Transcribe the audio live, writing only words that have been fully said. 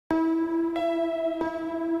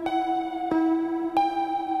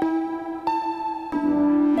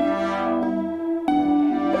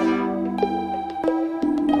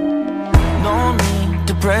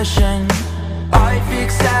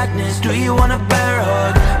Do you want a bear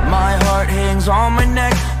hug? My heart hangs on my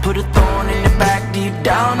neck. Put a thorn in your back, deep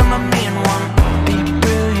down I'm a mean one. Be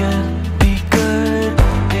brilliant, be good.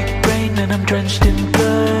 Big brain and I'm drenched in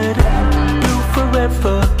blood. Blue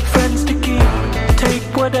forever, friends to keep. Take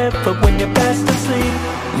whatever when you're fast asleep.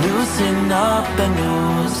 Loosen up the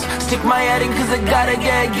news. Stick my head in cause I gotta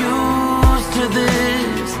get used to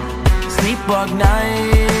this. Sleepwalk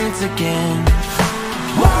nights again.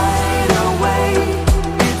 Wide awake,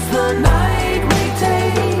 it's the night we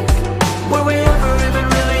take. Were we ever even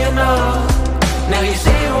really enough? Now you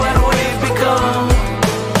see what we've become.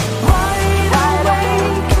 Wide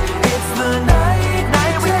awake, it's the night we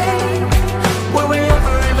take. Were we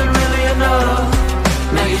ever even really enough?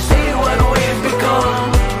 Now you see what we've become.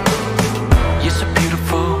 You're so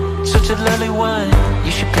beautiful, such a lovely one.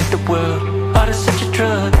 You should pick the world, art is such a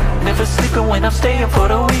drug. Never sleeping when I'm staying for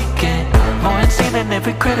the weekend. More insane than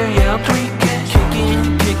every critter, yeah, I'm tweaking.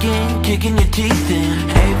 Kicking your teeth in.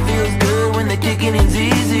 Hey, it feels good when the kicking is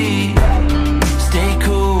easy. Stay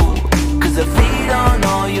cool, cause I feed on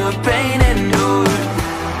all your pain and news.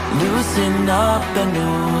 Loosen up the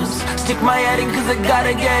news. Stick my head in cause I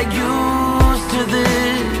gotta get used to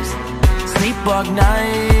this. Sleepwalk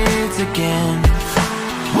nights again.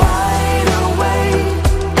 Wide awake,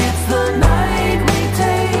 it's the night we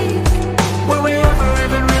take. Were we ever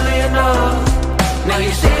even really enough? Now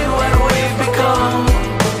you see what we've become.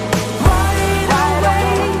 Wide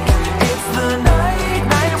awake, it's the night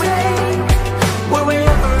we take. Were we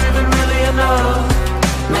ever even really enough?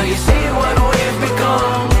 Now you see what we've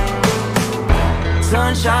become.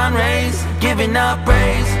 Sunshine rays, giving up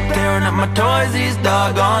praise. Tearing up my toys these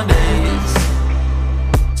doggone days.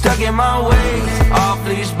 Stuck in my ways,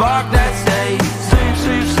 off-leash bark that stays. Sleep,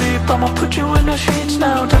 sleep, sleep, I'ma put you in the sheets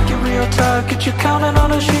now. Tuck you real tight, get you counting on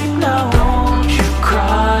the sheet now. Don't you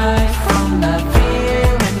cry from that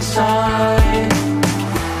fear inside.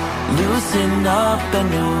 Loosen up the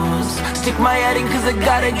news. Stick my head in cause I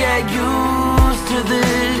gotta get used to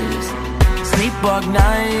this. Sleepwalk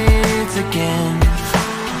nights again.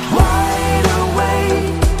 Wide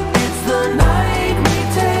awake, it's the night we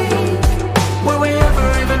take. Were we ever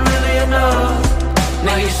even really enough?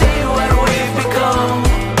 Now you see what we've become.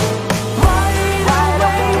 Wide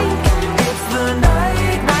awake, it's the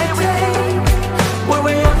night we take. Were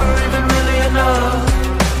we ever even really enough?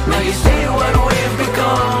 Now you see what we've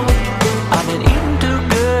become. I've been eating too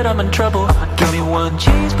good, I'm in trouble. Give me one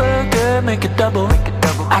cheeseburger, make it double.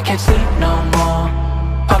 I can't sleep no more.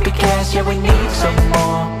 Puppy cash, yeah we need some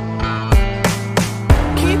more.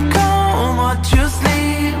 Keep calm, watch you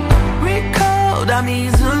sleep. Recalled, I'm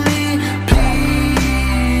easily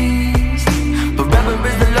pleased. Forever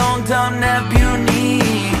is the long time nap you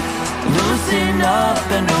need. Loosen up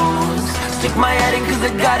the news. Stick my head in cause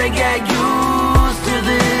I gotta get used to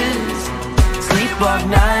this. Sleepwalk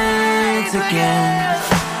nights again.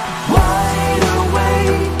 Wide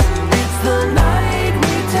awake,